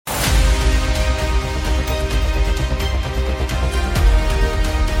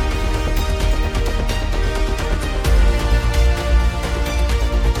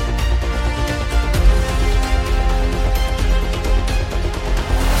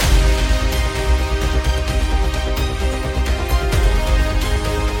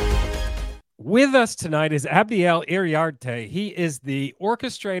With us tonight is Abdiel Iriarte. He is the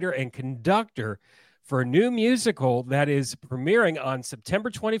orchestrator and conductor for a new musical that is premiering on September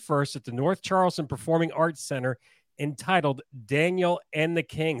 21st at the North Charleston Performing Arts Center entitled Daniel and the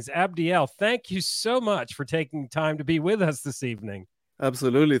Kings. Abdiel, thank you so much for taking time to be with us this evening.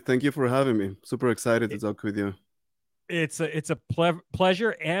 Absolutely. Thank you for having me. Super excited to It, talk with you. it's a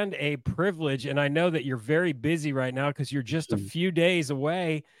pleasure and a privilege, and I know that you're very busy right now because you're just a Mm. few days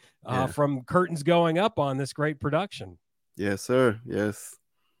away Yeah. from curtains going up on this great production. Yes, sir. Yes.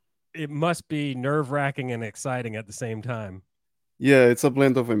 It must be nerve-wracking and exciting at the same time. Yeah, it's a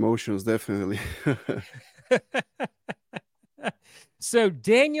blend of emotions, definitely. So,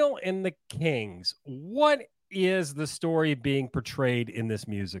 Daniel and the Kings, what is the story being portrayed in this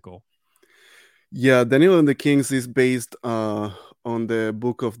musical? Yeah, Daniel and the Kings is based on the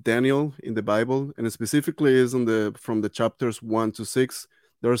book of Daniel in the Bible, and specifically is on the from the chapters 1 to 6.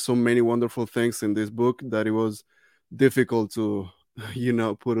 There are so many wonderful things in this book that it was difficult to,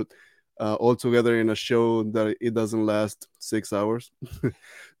 put it all together in a show that it doesn't last 6 hours.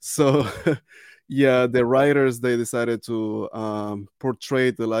 So, yeah, the writers they decided to portray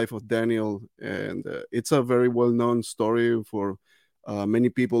the life of Daniel, and it's a very well-known story for many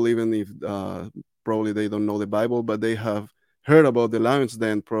people, even if probably they don't know the Bible, but they have heard about the lion's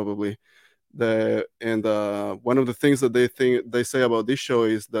den probably. One of the things that they say about this show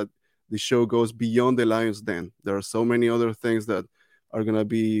is that the show goes beyond the lion's den. There are so many other things that are gonna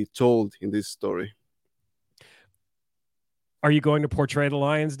be told in this story. Are you going to portray the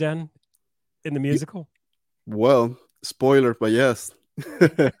Lion's Den in the Y- musical? Well, spoiler, but yes.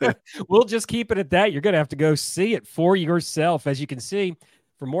 We'll just keep it at that. You're going to have to go see it for yourself. As you can see,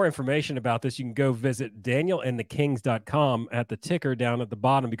 for more information about this, you can go visit danielandthekings.com at the ticker down at the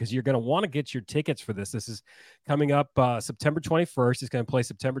bottom because you're going to want to get your tickets for this. This is coming up September 21st. It's going to play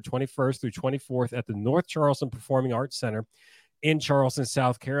September 21st through 24th at the North Charleston Performing Arts Center in Charleston,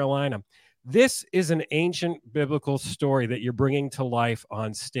 South Carolina. This is an ancient biblical story that you're bringing to life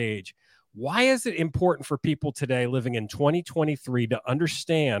on stage. Why is it important for people today living in 2023 to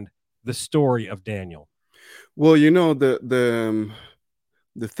understand the story of Daniel? Well,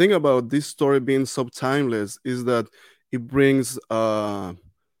 the thing about this story being so timeless is that it brings a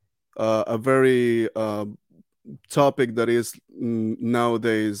very topic that is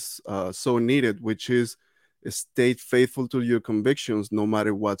nowadays so needed, which is stay faithful to your convictions no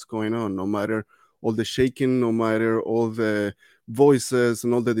matter what's going on, no matter all the shaking, no matter all the voices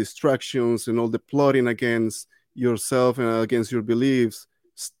and all the distractions and all the plotting against yourself and against your beliefs.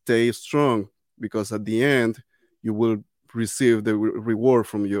 Stay strong, because at the end you will receive the reward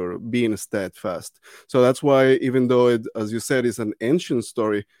from your being steadfast. So that's why, even though it, as you said, is an ancient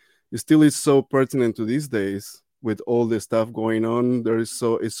story, it still is so pertinent to these days with all the stuff going on. It's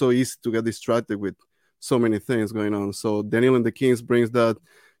so easy to get distracted with so many things going on. So Daniel and the Kings brings that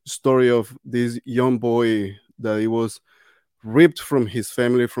story of this young boy that he was ripped from his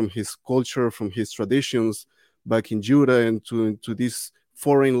family, from his culture, from his traditions back in Judah, and to this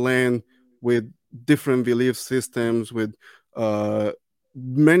foreign land with different belief systems, with uh,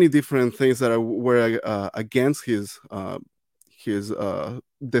 many different things that were against his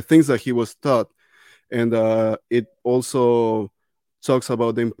the things that he was taught. And it also talks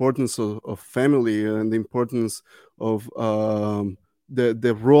about the importance of family and the importance of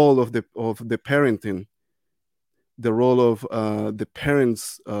the role of the parenting, the role of the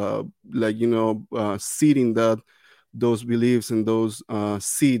parents, seeding that those beliefs and those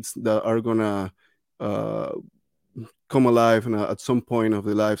seeds that are gonna uh, come alive at some point of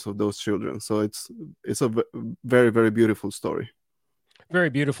the lives of those children. So it's a very, very beautiful story. Very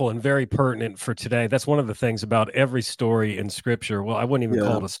beautiful and very pertinent for today. That's one of the things about every story in scripture. Well, I wouldn't even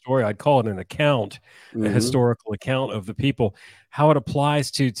call Yeah. it a story. I'd call it an account, a Hmm. historical account of the people, how it applies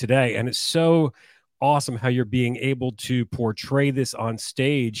to today. And it's so awesome how you're being able to portray this on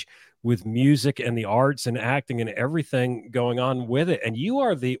stage with music and the arts and acting and everything going on with it. And you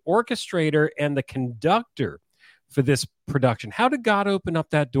are the orchestrator and the conductor for this production. How did God open up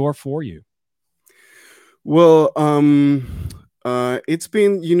that door for you? Well, it's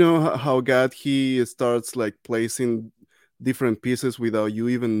been, how God, he starts like placing different pieces without you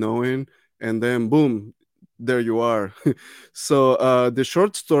even knowing, and then boom, there you are. So the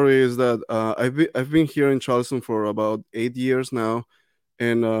short story is that I've been here in Charleston for about 8 years now,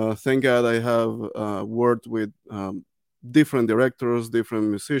 and thank God I have worked with different directors, different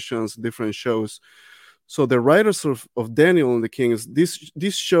musicians, different shows. So the writers of Daniel and the Kings,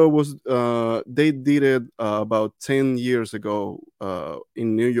 this show was they did it about 10 years ago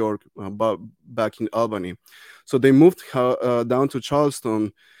in New York, about back in Albany. So they moved down to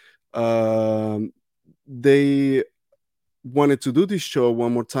Charleston they wanted to do this show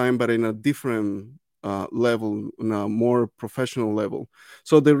one more time, but in a different level, on a more professional level.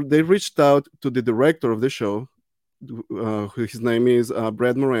 So they reached out to the director of the show, his name is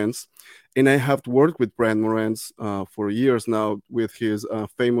Brad Moranz, and I have worked with Brad Moranz for years now with his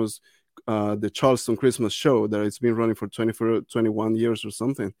famous the Charleston Christmas show that it's been running for 21 years or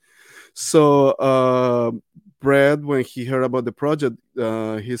something. So Brad, when he heard about the project,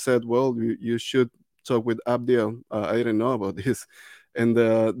 he said, "Well, you should talk with Abdiel." I didn't know about this, and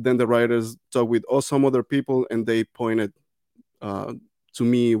then the writers talked with some other people, and they pointed to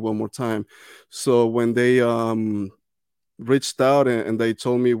me one more time. So when they reached out and they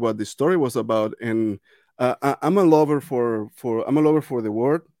told me what the story was about, and I'm a lover for I'm a lover for the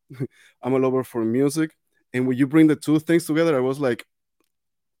word, I'm a lover for music, and when you bring the two things together, I was like,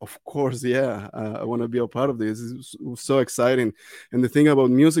 of course, yeah, I want to be a part of this. It's so exciting. And the thing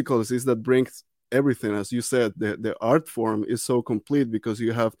about musicals is that brings everything, as you said, the art form is so complete because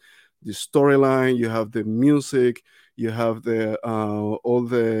you have the storyline, you have the music, you have the all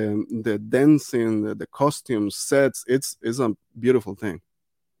the dancing, the costumes, sets. It's a beautiful thing.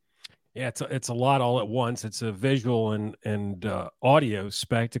 Yeah, it's a lot all at once. It's a visual and audio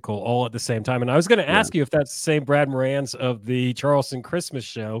spectacle all at the same time. And I was going to Yeah. ask you if that's the same Brad Moranz of the Charleston Christmas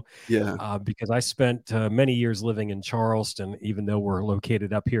show, Yeah. because I spent many years living in Charleston, even though we're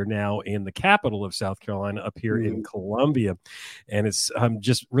located up here now in the capital of South Carolina, up here in Columbia. And I'm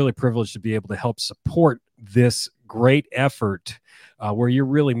just really privileged to be able to help support this great effort where you're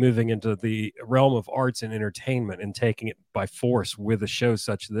really moving into the realm of arts and entertainment and taking it by force with a show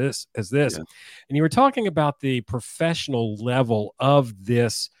such as this. Yeah. And you were talking about the professional level of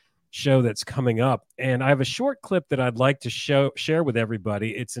this show that's coming up. And I have a short clip that I'd like to share with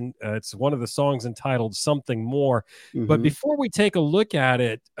everybody. It's one of the songs entitled Something More. But before we take a look at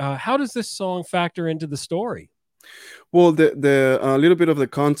it, how does this song factor into the story? Well, the little bit of the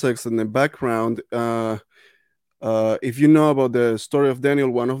context and the background, if you know about the story of Daniel,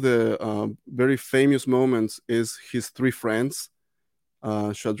 one of the very famous moments is his three friends,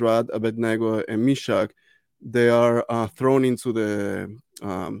 Shadrach, Abednego, and Meshach. They are thrown into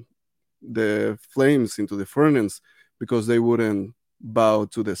the flames, into the furnace, because they wouldn't bow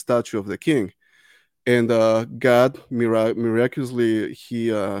to the statue of the king. And God miraculously he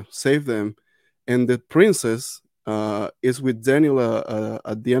saved them, and the princess is with Daniel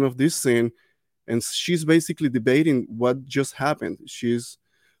at the end of this scene. And she's basically debating what just happened. She's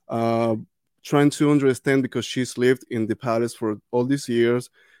trying to understand because she's lived in the palace for all these years,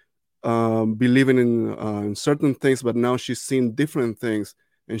 believing in certain things, but now she's seeing different things,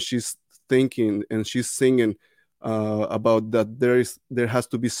 and she's thinking and she's singing about that there has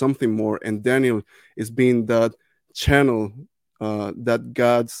to be something more. And Daniel is being that channel, that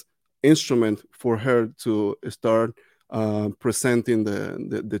God's instrument for her to start presenting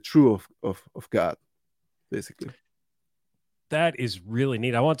the truth of God, basically. That is really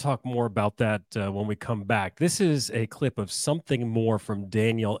neat. I want to talk more about that when we come back. This is a clip of Something More from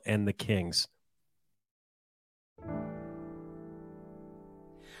Daniel and the Kings.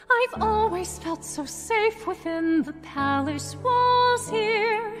 I've always felt so safe within the palace walls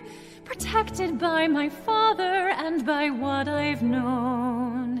here, protected by my father and by what I've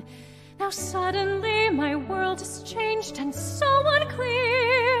known. Now suddenly my world is changed and so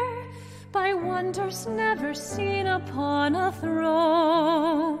unclear by wonders never seen upon a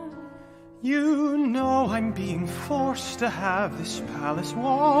throne. You know I'm being forced to have this palace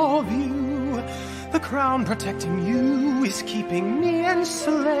wall view. The crown protecting you is keeping me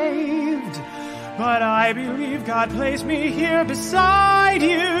enslaved. But I believe God placed me here beside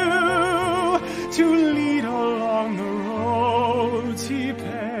you to lead along the roads He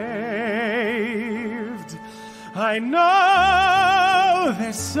paved. I know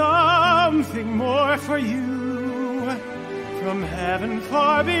there's something more for you from heaven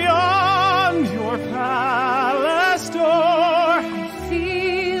far beyond your palace door. I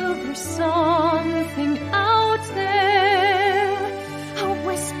feel there's something out there, a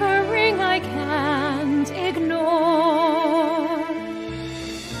whispering I can't ignore.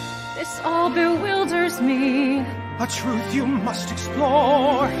 This all bewilders me, a truth you must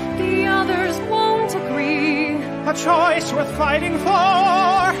explore. The others won't agree, a choice worth fighting for.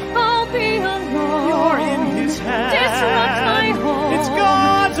 I'll be alone. You're in His hands. Disrupt my home. It's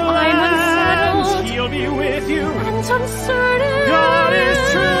God's I'm land. unsettled. He'll be with you. And uncertain. God is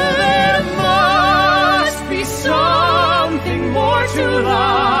true. There must be something more to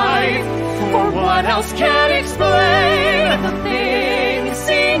life. For what else can explain the things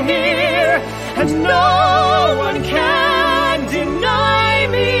seen here? And no one can deny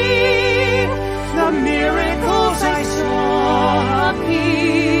me.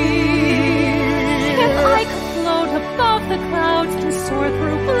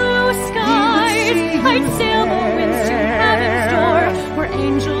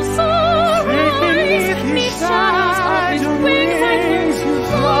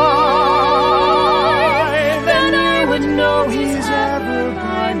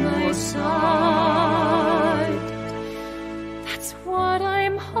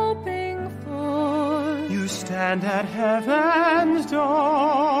 stand at heaven's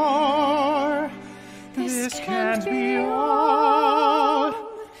door. This can't be all.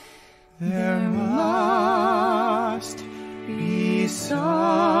 There must be something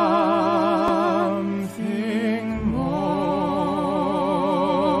more.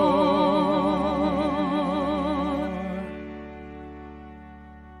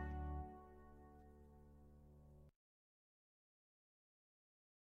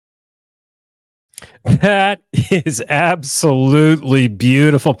 That is absolutely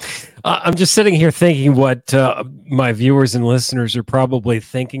beautiful. I'm just sitting here thinking what my viewers and listeners are probably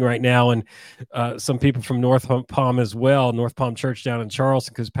thinking right now, and some people from North Palm as well, North Palm Church down in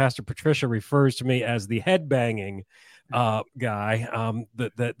Charleston, because Pastor Patricia refers to me as the headbanging guy,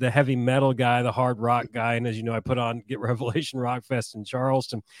 the heavy metal guy, the hard rock guy. And as you know, I put on Get Revelation Rock Fest in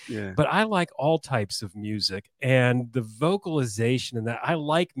Charleston. Yeah. But I like all types of music, and the vocalization and that. I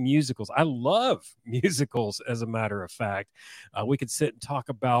like musicals. I love musicals, as a matter of fact. We could sit and talk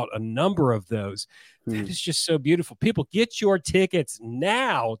about a number of those. That is just so beautiful. People, get your tickets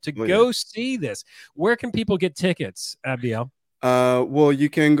now to go see this. Where can people get tickets, Abdiel? Well, you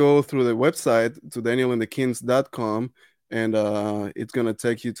can go through the website to danielandthekings.com, and it's gonna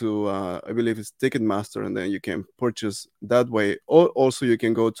take you to I believe it's Ticketmaster, and then you can purchase that way. Or also you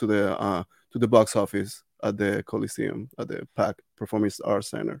can go to the box office at the Coliseum at the PAC Performing Arts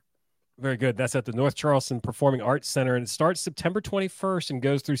Center. Very good. That's at the North Charleston Performing Arts Center, and it starts September 21st and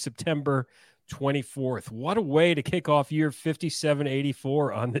goes through September 24th. What a way to kick off year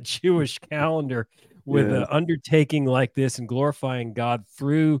 5784 on the Jewish calendar with an undertaking like this and glorifying God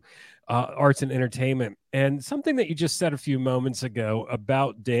through arts and entertainment. And something that you just said a few moments ago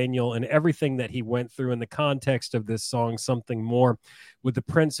about Daniel and everything that he went through in the context of this song, Something More, with the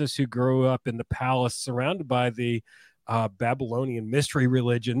princess who grew up in the palace surrounded by the Babylonian mystery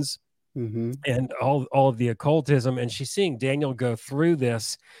religions. Mm-hmm. And all of the occultism, and she's seeing Daniel go through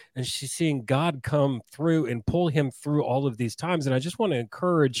this, and she's seeing God come through and pull him through all of these times. And I just want to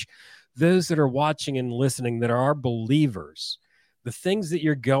encourage those that are watching and listening that are believers, the things that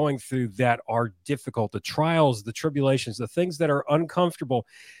you're going through that are difficult, the trials, the tribulations, the things that are uncomfortable,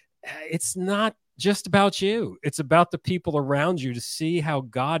 it's not just about you. It's about the people around you, to see how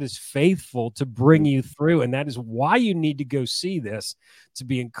God is faithful to bring you through. And that is why you need to go see this, to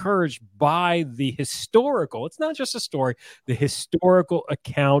be encouraged by the historical, it's not just a story, the historical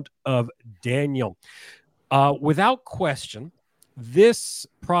account of Daniel. Without question, this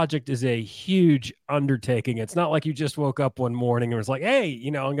project is a huge undertaking. It's not like you just woke up one morning and was like, hey,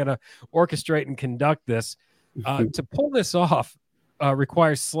 I'm going to orchestrate and conduct this. To pull this off,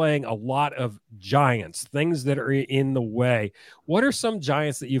 requires slaying a lot of giants, things that are in the way. What are some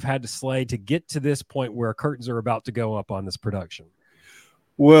giants that you've had to slay to get to this point where curtains are about to go up on this production?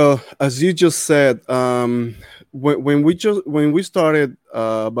 Well, as you just said, when we started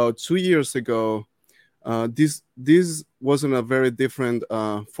about 2 years ago, this wasn't a very different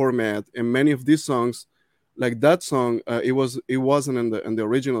format, and many of these songs, like that song, it wasn't in the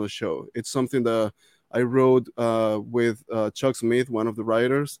original show. It's something that I wrote with Chuck Smith, one of the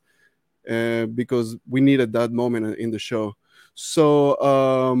writers, because we needed that moment in the show. So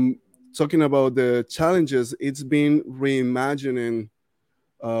talking about the challenges, it's been reimagining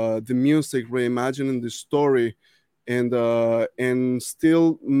the music, reimagining the story, and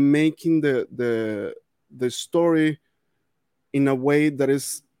still making the story in a way that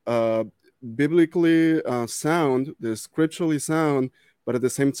is biblically sound, the scripturally sound, but at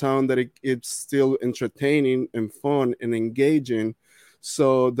the same time that it's still entertaining and fun and engaging.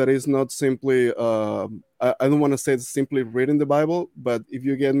 So that is not simply, I don't want to say it's simply reading the Bible, but if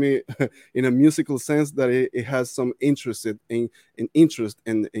you get me, in a musical sense, that it has some interest in interest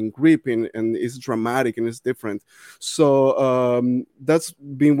and gripping, and it's dramatic and it's different. So that's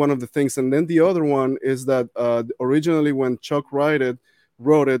been one of the things. And then the other one is that originally when Chuck wrote it,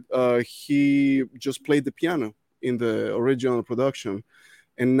 he just played the piano in the original production.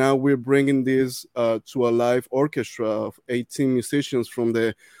 And now we're bringing this to a live orchestra of 18 musicians from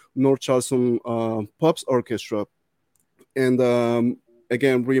the North Charleston Pops Orchestra. And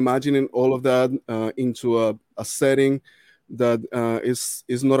again, reimagining all of that into a setting that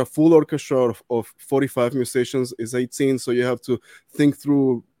is not a full orchestra of 45 musicians, is 18. So you have to think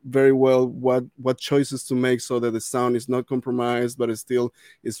through very well what choices to make so that the sound is not compromised, but it's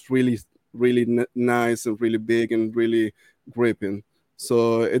really, really nice and really big and really gripping.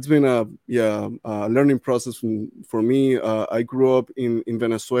 So it's been a learning process for me. I grew up in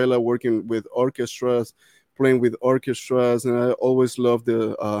Venezuela working with orchestras, playing with orchestras, and I always loved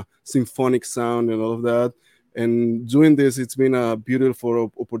the symphonic sound and all of that. And doing this, it's been a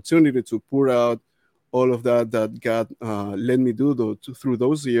beautiful opportunity to pour out all of that God let me do through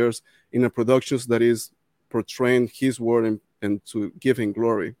those years in a productions that is portraying His word and to give Him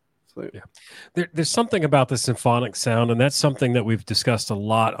glory. So, Yeah. There's something about the symphonic sound, and that's something that we've discussed a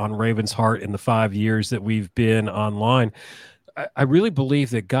lot on Raven's Heart in the 5 years that we've been online. I really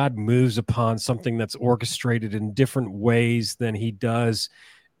believe that God moves upon something that's orchestrated in different ways than He does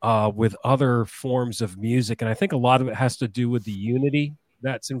with other forms of music. And I think a lot of it has to do with the unity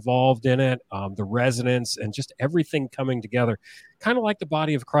that's involved in it, the resonance, and just everything coming together, kind of like the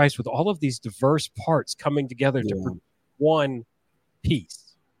body of Christ with all of these diverse parts coming together to yeah. produce one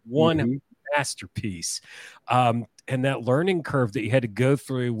piece, one Hmm. masterpiece. And that learning curve that you had to go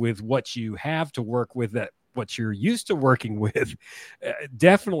through with what you have to work with, that what you're used to working with,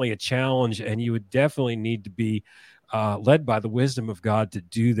 definitely a challenge. And you would definitely need to be led by the wisdom of God to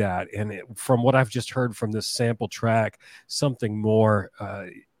do that. And from what I've just heard from this sample track, something more,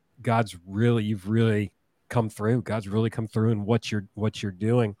 you've really come through. God's really come through in what you're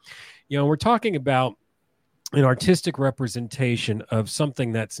doing. We're talking about an artistic representation of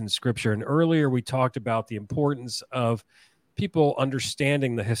something that's in scripture. And earlier we talked about the importance of people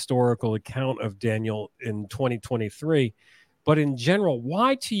understanding the historical account of Daniel in 2023. But in general,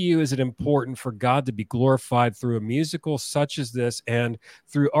 why to you is it important for God to be glorified through a musical such as this and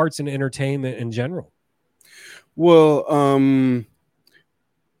through arts and entertainment in general? Well,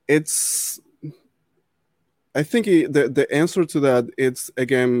 it's I think the answer to that it's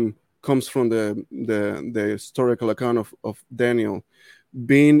again comes from the historical account of Daniel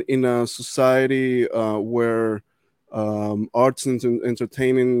being in a society where arts and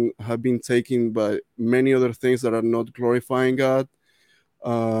entertainment have been taken by many other things that are not glorifying God.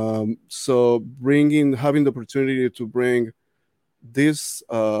 So having the opportunity to bring this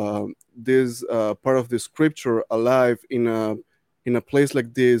part of the scripture alive in a place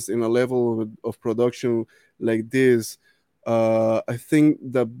like this, in a level of production like this, I think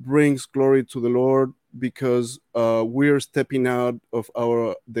that brings glory to the Lord because we're stepping out of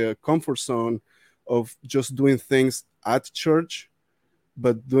the comfort zone of just doing things at church,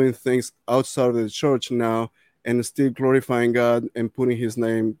 but doing things outside of the church now and still glorifying God and putting His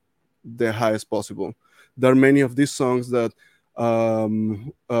name the highest possible. There are many of these songs that have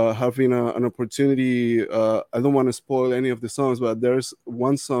been an opportunity. I don't want to spoil any of the songs, but there's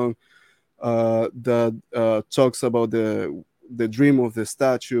one song that talks about the dream of the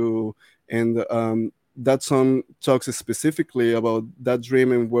statue, and that song talks specifically about that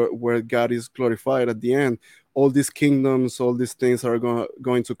dream and where God is glorified at the end. All these kingdoms, all these things are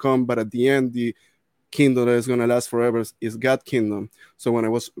going to come, but at the end, the kingdom that is going to last forever is God kingdom. So when I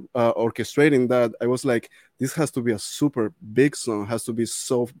was orchestrating that, I was like, this has to be a super big song, has to be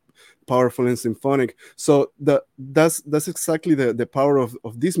so powerful and symphonic. So that's exactly the power of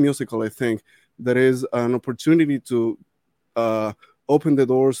this musical. I think that is an opportunity to open the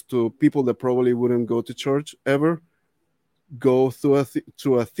doors to people that probably wouldn't go to church ever, go to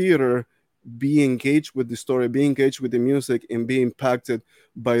a theater, be engaged with the story, be engaged with the music, and be impacted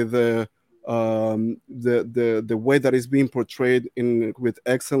by the way that is being portrayed with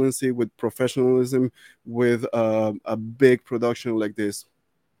excellency, with professionalism, with a big production like this.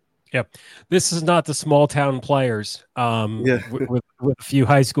 Yep. This is not the small town players Yeah. with a few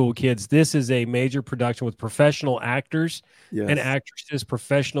high school kids. This is a major production with professional actors and Yes. actresses,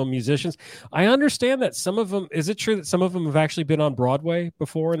 professional musicians. I understand that some of them, is it true that some of them have actually been on Broadway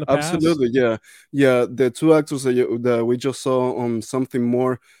before in the past? Absolutely. Yeah. Yeah. The two actors that we just saw on Something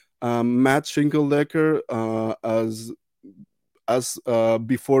More, Matt Shinkeldecker, as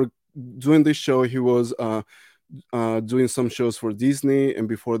before doing this show, he was doing some shows for Disney, and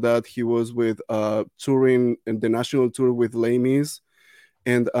before that, he was with touring in the national tour with Les Mis.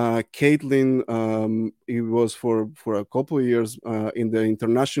 And Caitlin, it was for a couple of years in the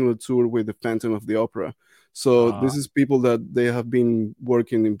international tour with the Phantom of the Opera. So this is people that they have been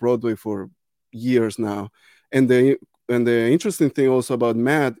working in Broadway for years now. And the interesting thing also about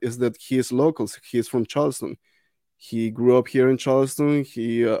Matt is that he is local. He's from Charleston. He grew up here in Charleston.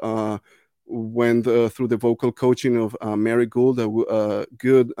 He went through the vocal coaching of Mary Gould, a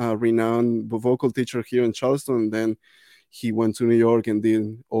good, renowned vocal teacher here in Charleston. And then he went to New York and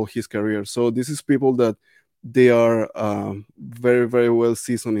did all his career. So this is people that they are very, very well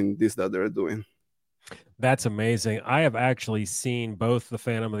seasoned in this that they're doing. That's amazing. I have actually seen both The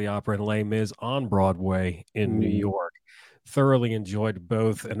Phantom of the Opera and Les Mis on Broadway in New York. Thoroughly enjoyed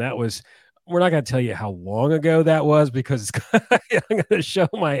both. And that was, we're not going to tell you how long ago that was because I'm going to show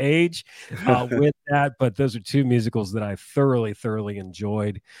my age with that. But those are two musicals that I thoroughly, thoroughly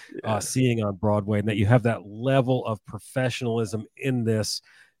enjoyed seeing on Broadway. And that you have that level of professionalism in this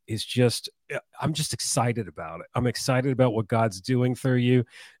is just I'm just excited about it. I'm excited about what God's doing through you.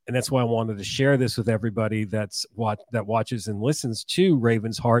 And that's why I wanted to share this with everybody that watches and listens to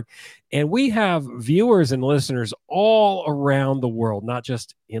Raven's Heart. And we have viewers and listeners all around the world, not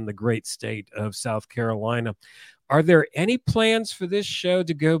just in the great state of South Carolina. Are there any plans for this show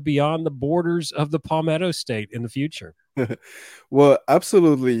to go beyond the borders of the Palmetto State in the future? Well,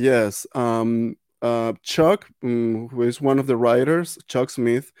 absolutely, yes. Chuck, who is one of the writers, Chuck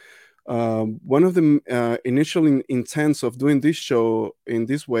Smith, one of the initial intents of doing this show in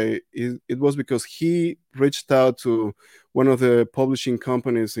this way, it was because he reached out to one of the publishing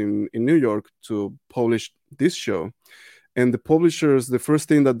companies in New York to publish this show. And the publishers, the first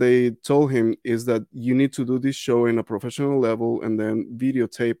thing that they told him is that you need to do this show in a professional level and then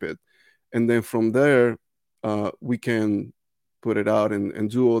videotape it. And then from there, we can put it out and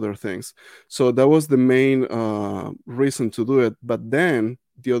do other things. So that was the main reason to do it. But then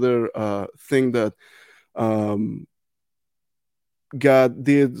the other thing that God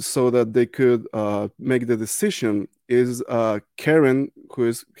did so that they could make the decision is Karen, who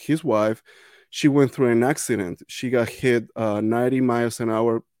is his wife, she went through an accident. She got hit 90 miles an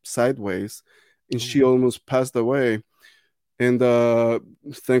hour sideways, and she almost passed away. And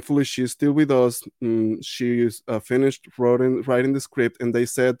thankfully, she's still with us. She's finished writing the script, and they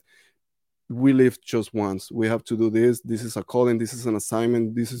said, we live just once. We have to do this. This is a calling. This is an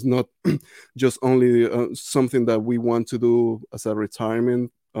assignment. This is not just only something that we want to do as a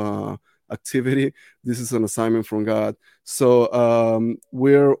retirement activity. This is an assignment from God. So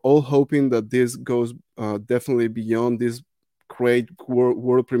we're all hoping that this goes definitely beyond this great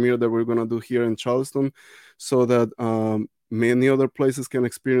world premiere that we're going to do here in Charleston, so that many other places can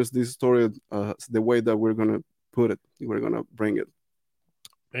experience this story the way that we're going to put it. We're going to bring it.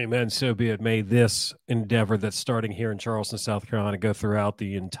 Amen. So be it. May this endeavor that's starting here in Charleston, South Carolina, go throughout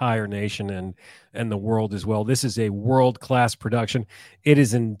the entire nation and the world as well. This is a world-class production. It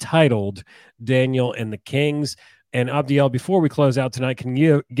is entitled Daniel and the Kings. And Abdiel, before we close out tonight, can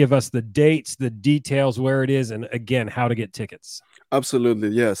you give us the dates, the details, where it is, and again, how to get tickets? Absolutely,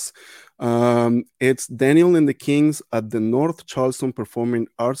 yes. It's Daniel and the Kings at the North Charleston Performing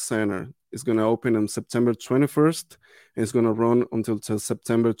Arts Center. It's going to open on September 21st, and it's going to run until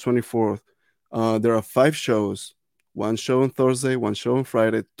September 24th. There are 5 shows, 1 show on Thursday, 1 show on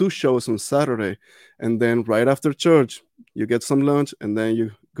Friday, 2 shows on Saturday. And then right after church, you get some lunch, and then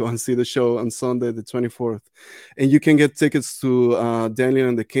you go and see the show on Sunday, the 24th. And you can get tickets to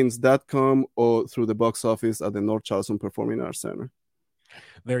DanielAndTheKings.com or through the box office at the North Charleston Performing Arts Center.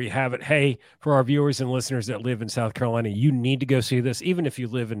 There you have it. Hey, for our viewers and listeners that live in South Carolina, you need to go see this. Even if you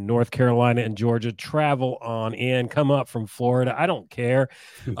live in North Carolina and Georgia, travel on in, come up from Florida. I don't care.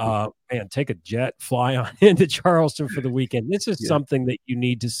 Man, take a jet, fly on into Charleston for the weekend. This is something that you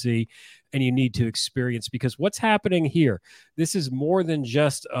need to see and you need to experience, because what's happening here, this is more than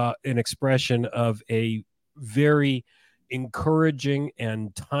just an expression of a very encouraging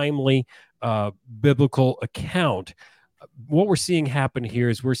and timely biblical account. What we're seeing happen here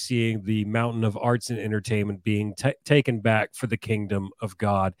is we're seeing the mountain of arts and entertainment being taken back for the kingdom of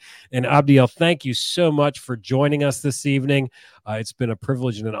God. And Abdiel, thank you so much for joining us this evening. It's been a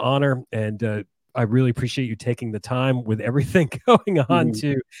privilege and an honor, and I really appreciate you taking the time with everything going on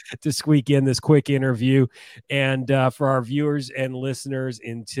to squeak in this quick interview. And for our viewers and listeners,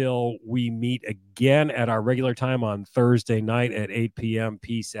 until we meet again at our regular time on Thursday night at 8 p.m.,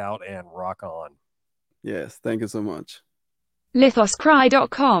 peace out and rock on. Yes, thank you so much.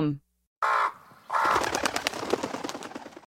 lithoscry.com